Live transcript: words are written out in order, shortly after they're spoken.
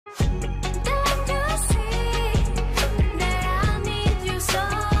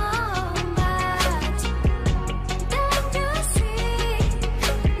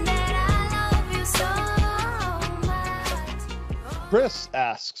Chris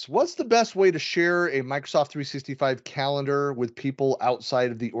asks, what's the best way to share a Microsoft 365 calendar with people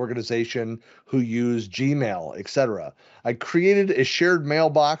outside of the organization who use Gmail, etc.? I created a shared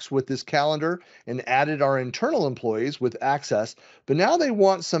mailbox with this calendar and added our internal employees with access, but now they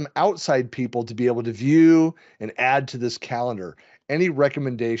want some outside people to be able to view and add to this calendar. Any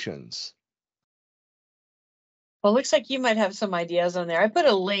recommendations? Well, it looks like you might have some ideas on there. I put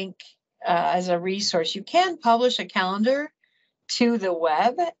a link as a resource. You can publish a calendar to the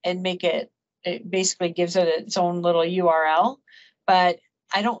web and make it basically gives it its own little URL, but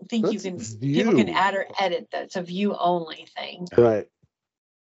I don't think people can add or edit that. It's a view only thing. Right.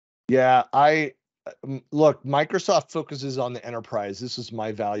 Yeah, look, Microsoft focuses on the enterprise. This is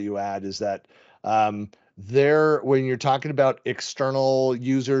my value add, is that when you're talking about external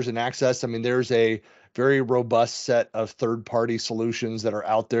users and access, I mean, there's a very robust set of third-party solutions that are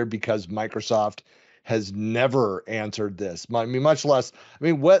out there because Microsoft has never answered this. I mean, much less,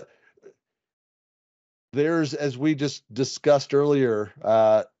 as we just discussed earlier,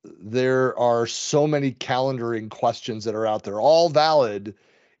 there are so many calendaring questions that are out there, all valid.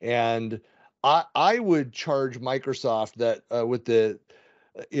 And I would charge Microsoft that with the,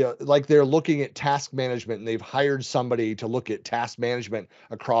 like they're looking at task management and they've hired somebody to look at task management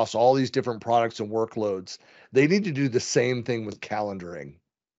across all these different products and workloads. They need to do the same thing with calendaring.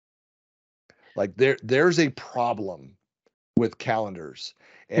 Like there's a problem with calendars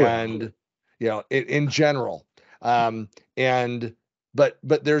and, in general. But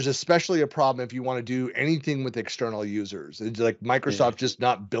there's especially a problem if you want to do anything with external users. It's like Microsoft just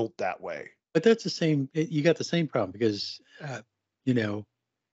not built that way. But that's the same. You got the same problem because,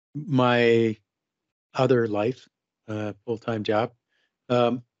 my other life, full-time job,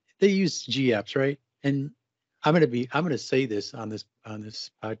 they use G apps, right? And I'm going to say this on this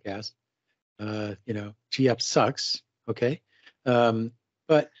podcast. G app sucks. Okay.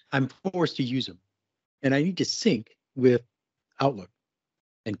 But I'm forced to use them and I need to sync with Outlook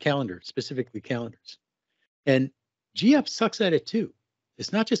and calendar, specifically calendars. And G app sucks at it too.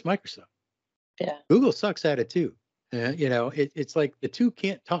 It's not just Microsoft. Yeah. Google sucks at it too. It's like the two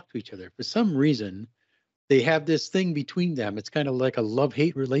can't talk to each other. For some reason, they have this thing between them. It's kind of like a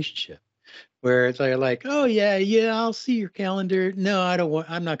love-hate relationship where it's like, oh yeah, I'll see your calendar. No,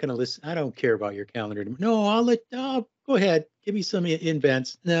 I'm not going to listen. I don't care about your calendar. No, go ahead. Give me some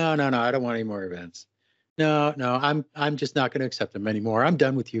events. No, I don't want any more events. No, I'm just not going to accept them anymore. I'm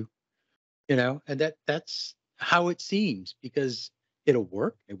done with you. And that's how it seems because it'll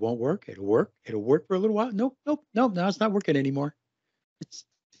work. It won't work. It'll work. It'll work for a little while. Nope. No, it's not working anymore.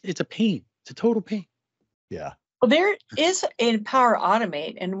 It's a pain. It's a total pain. Yeah. Well, there is in Power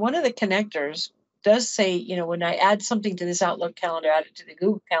Automate, and one of the connectors does say, when I add something to this Outlook calendar, add it to the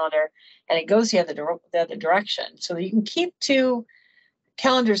Google calendar, and it goes the other direction. So you can keep two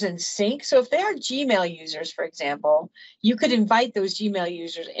calendars in sync. So if they are Gmail users, for example, you could invite those Gmail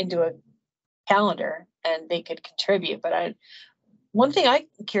users into a calendar and they could contribute. But one thing I'm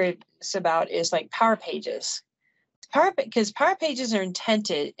curious about is like Power Pages. Because Power Pages are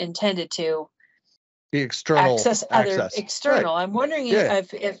intended to the external access. External. Right. I'm wondering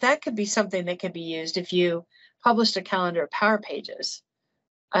if that could be something that could be used if you published a calendar of Power Pages.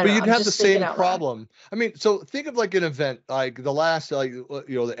 But you'd have the same problem. I mean, so think of like an event like the last,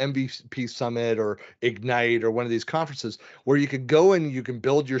 the MVP Summit or Ignite or one of these conferences where you could go and you can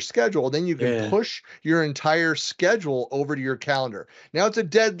build your schedule. Then you can push your entire schedule over to your calendar. Now it's a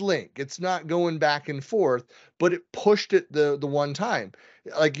dead link. It's not going back and forth, but it pushed it the one time.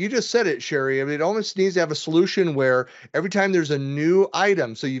 Like you just said it, Shari. I mean, it almost needs to have a solution where every time there's a new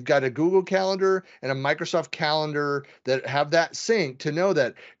item, so you've got a Google Calendar and a Microsoft Calendar that have that sync to know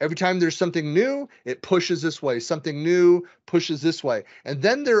that every time there's something new, it pushes this way. Something new pushes this way. And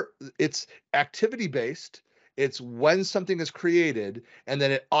then it's activity based. It's when something is created, and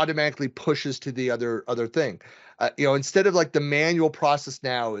then it automatically pushes to the other thing. Instead of like the manual process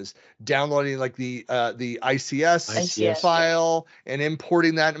now is downloading like the ICS file and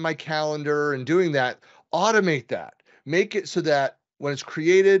importing that in my calendar and doing that. Automate that. Make it so that when it's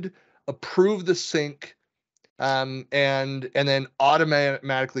created, approve the sync, and then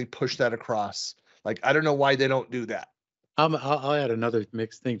automatically push that across. Like I don't know why they don't do that. I'll add another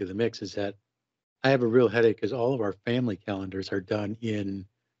thing to the mix is that I have a real headache because all of our family calendars are done in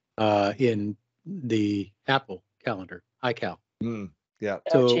the Apple calendar, iCal. Yeah.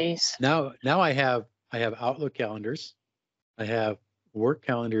 So now I have Outlook calendars, I have work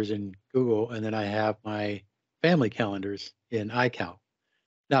calendars in Google, and then I have my family calendars in iCal.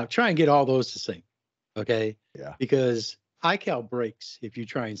 Now try and get all those to sync, okay? Yeah. Because iCal breaks if you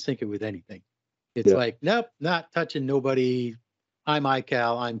try and sync it with anything. It's like, nope, not touching nobody. I'm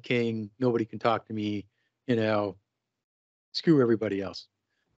iCal, I'm king, nobody can talk to me, screw everybody else.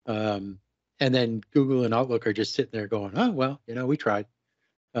 And then Google and Outlook are just sitting there going, oh, well, we tried.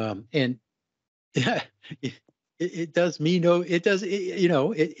 And yeah, it does me no, it does,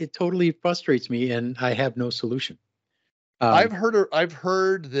 it totally frustrates me, and I have no solution. I've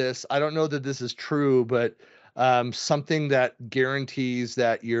heard this. I don't know that this is true, but something that guarantees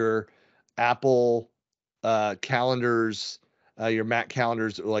that your Apple calendars, your Mac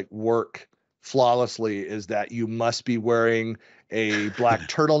calendars, like work flawlessly is that you must be wearing a black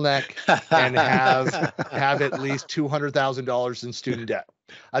turtleneck and have at least $200,000 in student debt.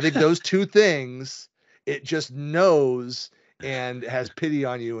 I think those two things, it just knows and has pity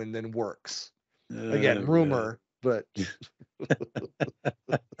on you and then works. Again, rumor, but.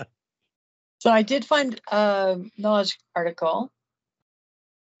 So I did find a knowledge article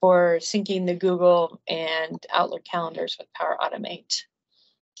for syncing the Google and Outlook calendars with Power Automate.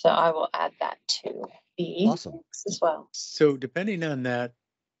 So I will add that to the awesome as well. So depending on that,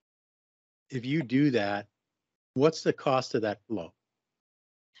 if you do that, what's the cost of that flow?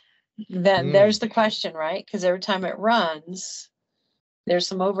 Then there's the question, right? Because every time it runs, there's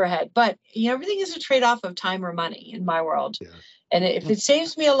some overhead, but everything is a trade-off of time or money in my world. Yeah. And if it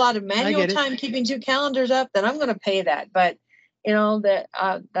saves me a lot of manual time keeping two calendars up, then I'm going to pay that. But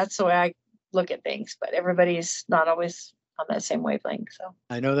that's the way I look at things. But everybody's not always on that same wavelength. So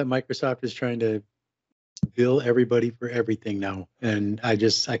I know that Microsoft is trying to bill everybody for everything now, and I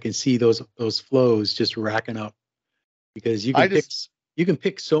can see those flows just racking up, because you can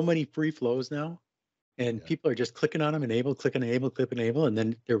pick so many free flows now. And people are just clicking on them, click enable, and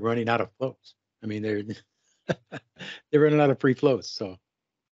then they're running out of flows. I mean, they're running out of free flows. So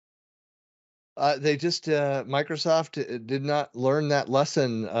they just Microsoft did not learn that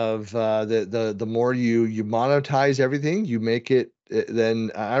lesson of the more you monetize everything, you make it.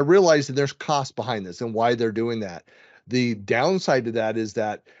 Then I realize that there's cost behind this and why they're doing that. The downside to that is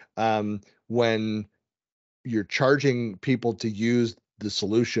that when you're charging people to use the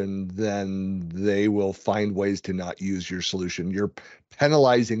solution, then they will find ways to not use your solution. You're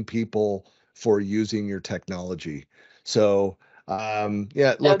penalizing people for using your technology. So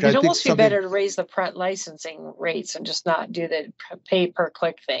look, it'd almost be better to raise the licensing rates and just not do the pay per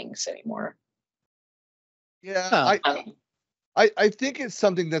click things anymore. Yeah, I think it's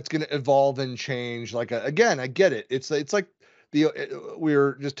something that's going to evolve and change. Like again, I get it. It's like we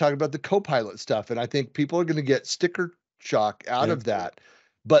were just talking about the Copilot stuff, and I think people are going to get sticker shock out of that.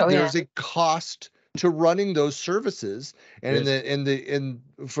 But there's a cost to running those services, and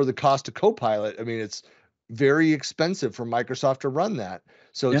for the cost of Copilot, I mean, it's very expensive for Microsoft to run that.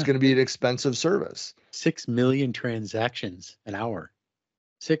 So it's going to be an expensive service. 6 million transactions an hour.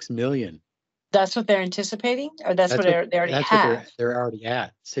 6 million. That's what they're anticipating, or that's what they already have. They're already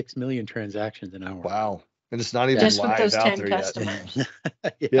at 6 million transactions an hour. Wow. And it's not even just live with those out 10 there customers.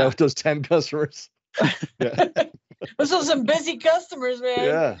 Yet. With those 10 customers. Yeah. Those are some busy customers,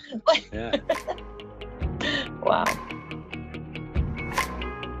 man. Yeah. Wow.